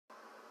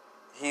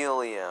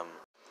helium.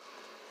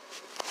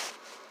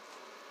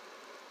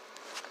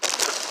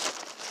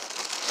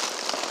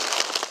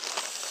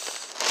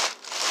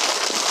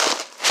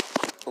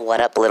 What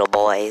up, little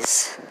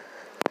boys?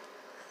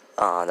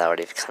 Oh, that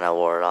already kind of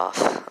wore off.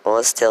 Well,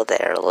 it's still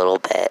there a little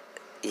bit.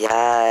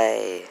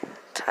 Yay.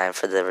 Time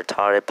for the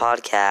retarded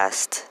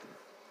podcast.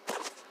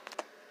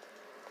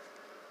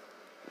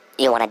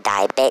 You wanna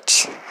die,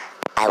 bitch?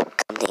 I will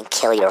come and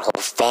kill your whole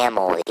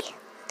family.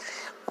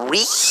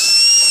 Wee!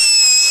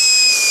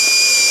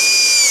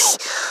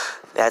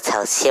 That's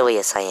how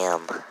serious I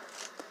am.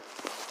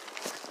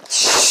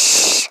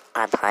 Shh.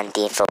 I'm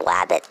hunting for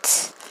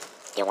rabbits.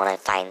 You wanna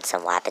find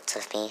some rabbits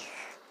with me?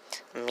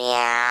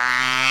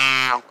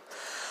 Meow.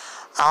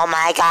 Oh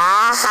my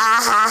god.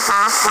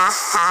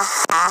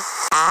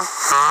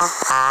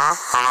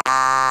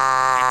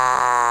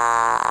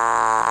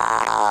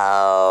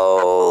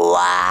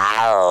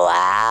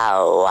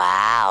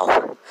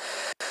 Wow.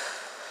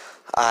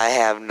 I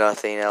have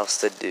nothing else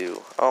to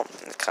do. Oh,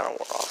 it kind of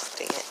wore off.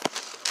 Dang it.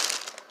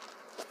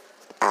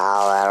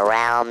 All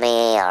around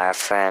me are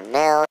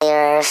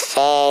familiar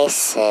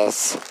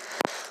faces.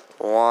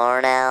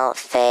 Worn out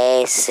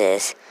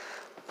faces.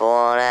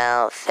 Worn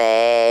out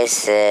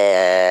faces.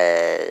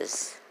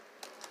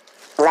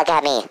 Look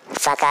at me.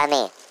 Fuck on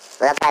me.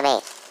 Look at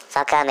me.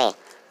 Fuck on me.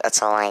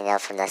 That's all I know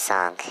from the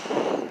song.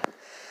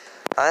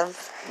 I'm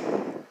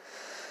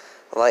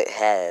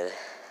lightheaded.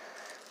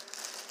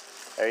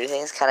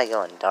 Everything's kind of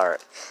going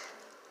dark.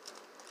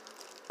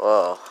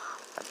 Whoa,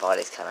 my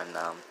body's kind of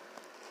numb.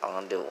 I'm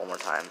gonna do it one more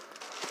time.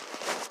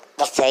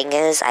 The thing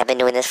is, I've been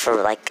doing this for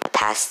like the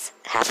past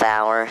half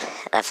hour,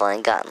 and I've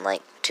only gotten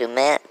like 2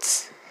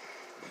 minutes,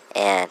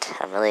 and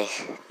I'm really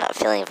not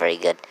feeling very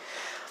good.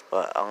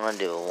 But I'm gonna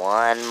do it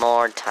one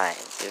more time,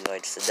 even though I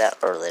just did that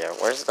earlier.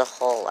 Where's the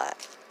hole at?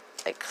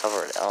 I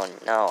covered it. Oh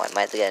no, I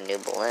might have to get a new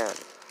balloon.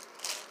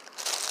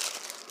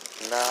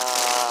 No.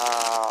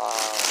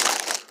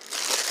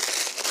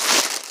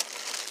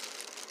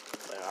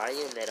 Where are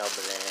you, little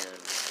balloon?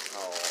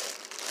 Oh,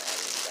 I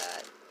need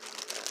that.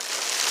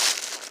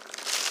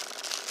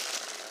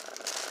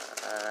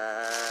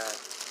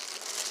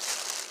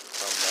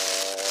 Come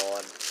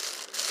on.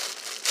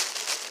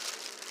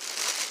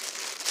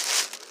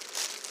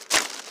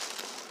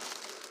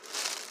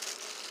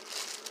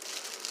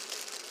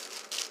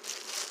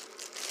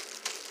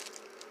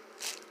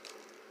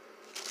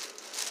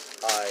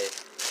 I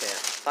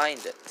can't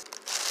find it.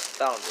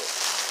 Found it.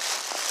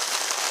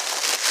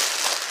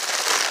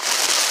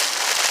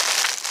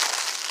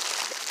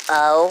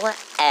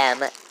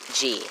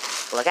 OMG.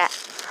 Look at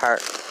her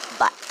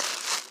butt.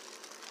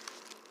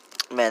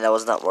 Man, that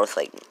was not worth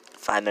like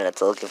 5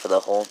 minutes looking for the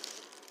hole.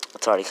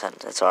 It's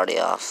already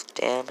off.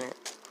 Damn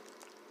it.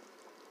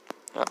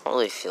 I don't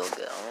really feel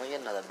good. I'm gonna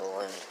get another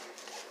balloon.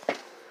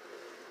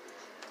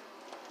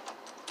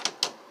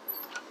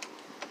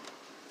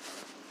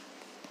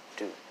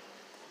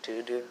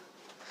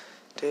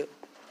 Do.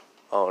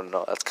 Oh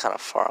no, that's kind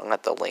of far. I'm gonna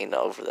have to lean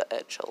over the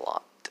edge a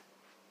lot.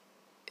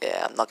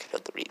 Yeah, I'm not gonna be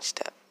able to reach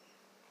that.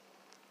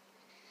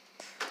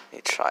 Let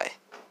me try.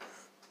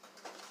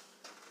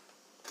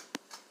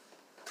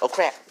 Oh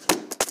crap!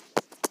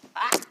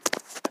 Ah!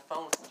 My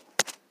phone.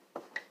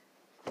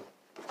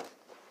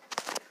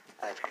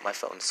 I put my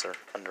phone, sir,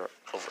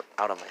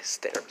 out on my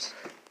stairs.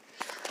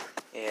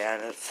 Yeah,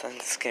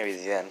 that's gonna be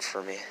the end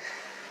for me.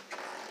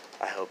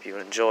 I hope you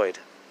enjoyed.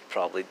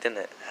 Probably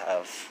didn't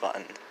have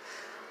fun.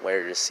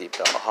 Wear your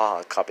seatbelt.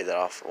 Haha, copy that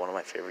off of one of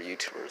my favorite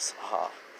YouTubers. Haha.